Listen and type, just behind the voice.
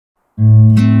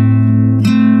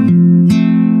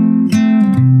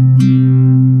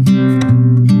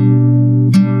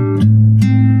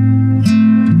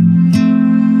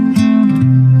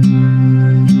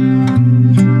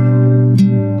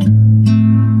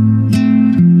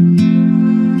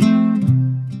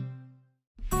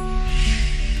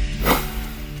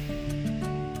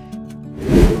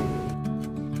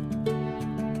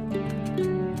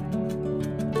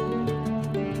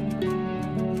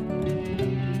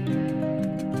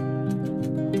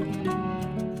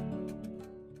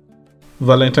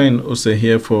Valentine Ose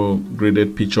here for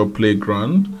Graded Picture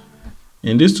Playground.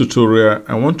 In this tutorial,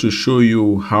 I want to show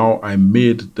you how I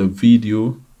made the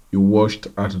video you watched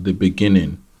at the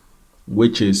beginning,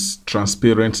 which is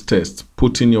transparent test,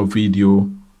 putting your video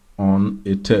on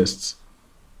a test.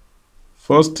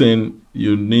 First thing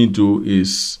you need to do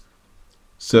is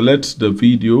select the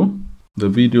video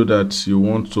that you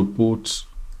want to put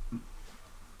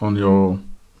on your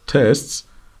tests.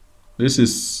 This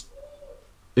is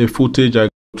a footage I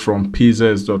got from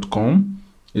pzs.com.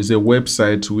 It's a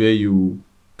website where you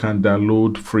can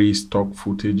download free stock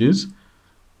footages.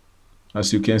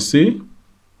 As you can see,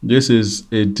 this is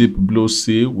a deep blue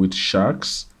sea with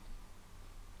sharks.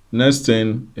 Next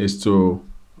thing is to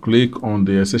click on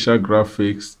the Essential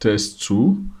Graphics Test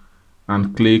 2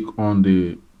 and click on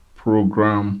the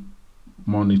program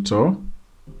monitor.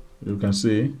 You can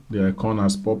see the icon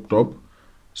has popped up.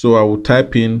 So I will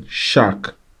type in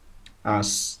shark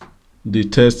as the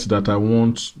test that I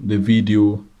want the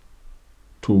video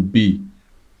to be.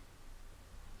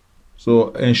 So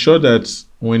ensure that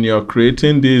when you're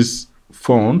creating this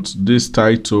font, this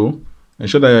title,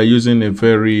 ensure that you're using a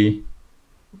very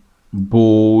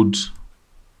bold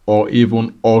or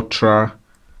even ultra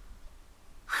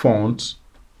font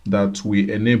that will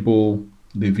enable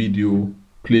the video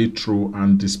play through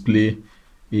and display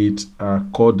it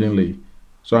accordingly.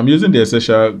 So I'm using the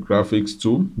Essential Graphics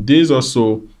tool. This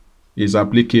also is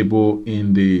applicable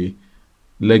in the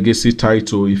legacy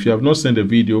title. If you have not seen the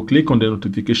video, click on the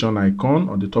notification icon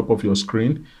on the top of your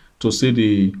screen to see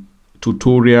the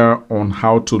tutorial on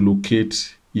how to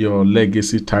locate your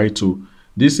legacy title.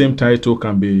 This same title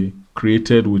can be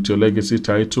created with your legacy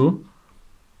title.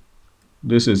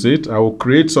 This is it. I will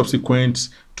create subsequent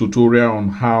tutorial on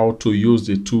how to use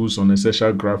the tools on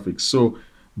Essential Graphics. So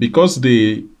because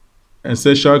the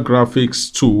Essential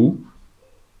Graphics tool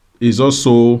is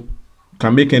also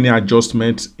can make any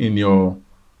adjustment in your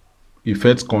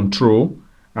effect control,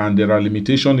 and there are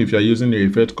limitations if you are using your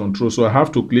effect control. So I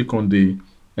have to click on the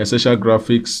Essential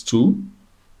Graphics tool,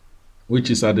 which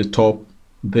is at the top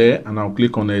there, and I'll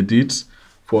click on edit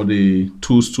for the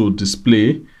tools to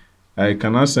display. I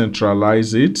cannot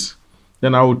centralize it.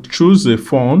 Then I will choose a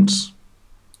font,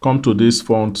 come to this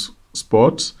font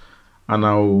spot, and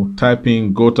I'll type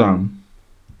in Gotham.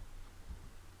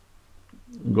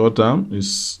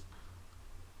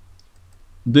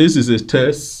 This is a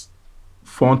test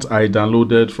font I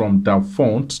downloaded from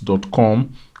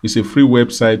dafont.com. It's a free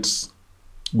website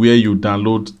where you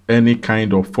download any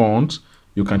kind of font.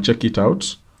 You can check it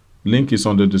out. Link is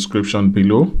on the description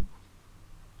below.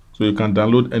 So you can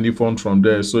download any font from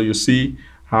there. So you see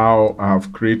how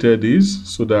I've created this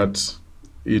so that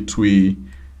it will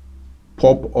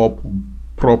pop up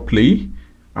properly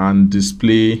and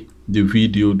display the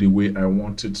video the way I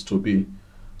want it to be.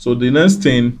 So the next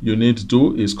thing you need to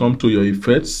do is come to your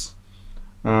effects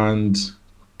and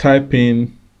type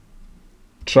in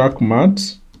track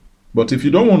matte. But if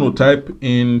you don't want to type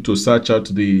in to search out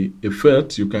the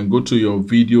effect, you can go to your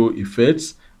video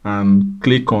effects and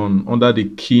click on under the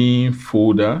key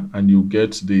folder, and you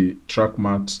get the track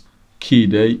matte key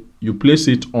there. You place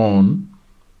it on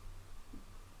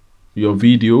your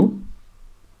video.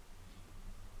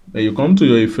 Then you come to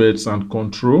your effects and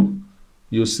control.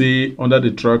 You see under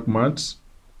the track matte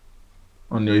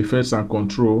on your effects and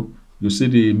control, you see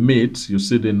the mate, you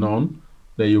see the none.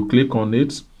 Then you click on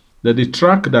it. Then the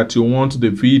track that you want the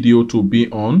video to be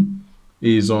on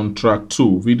is on track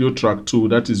 2, video track 2.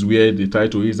 That is where the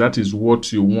title is. That is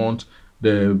what you want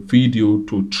the video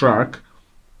to track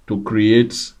to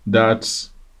create that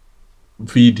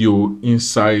video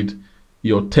inside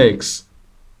your text.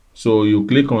 So you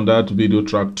click on that video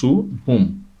track 2,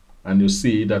 boom, and you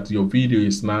see that your video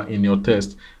is now in your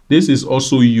test. This is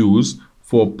also used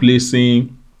for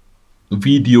placing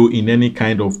video in any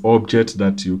kind of object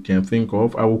that you can think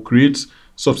of. I will create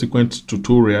subsequent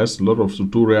tutorials, a lot of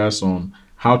tutorials on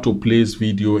how to place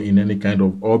video in any kind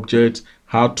of object,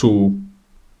 how to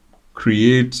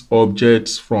create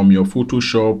objects from your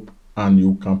Photoshop, and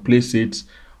you can place it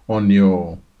on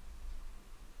your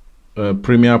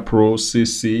Premiere Pro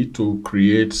CC to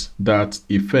create that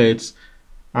effect.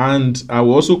 And I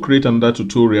will also create another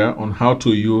tutorial on how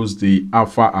to use the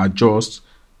alpha adjust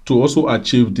to also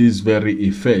achieve this very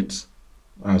effect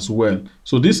as well.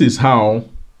 So this is how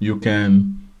you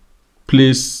can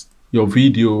place your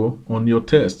video on your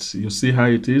test. You see how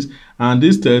it is, and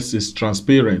this test is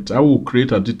transparent. I will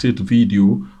create a detailed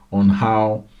video on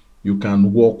how you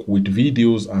can work with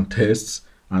videos and tests,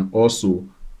 and also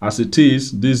as it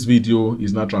is, this video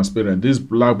is not transparent. This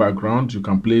black background, you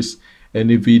can place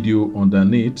any video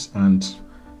underneath and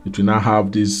it will now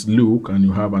have this look, and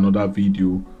you have another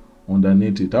video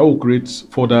underneath it. I will create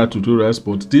further tutorials,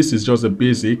 but this is just a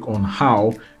basic on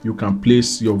how you can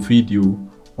place your video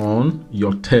on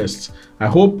your text. I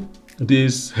hope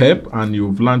this helped and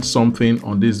you've learned something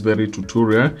on this very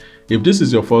tutorial. If this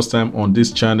is your first time on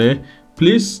this channel,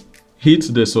 please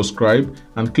hit the subscribe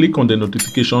and click on the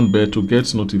notification bell to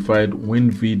get notified when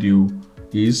video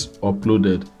is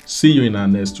uploaded. See you in our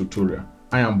next tutorial.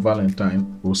 I am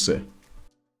Valentine Ose.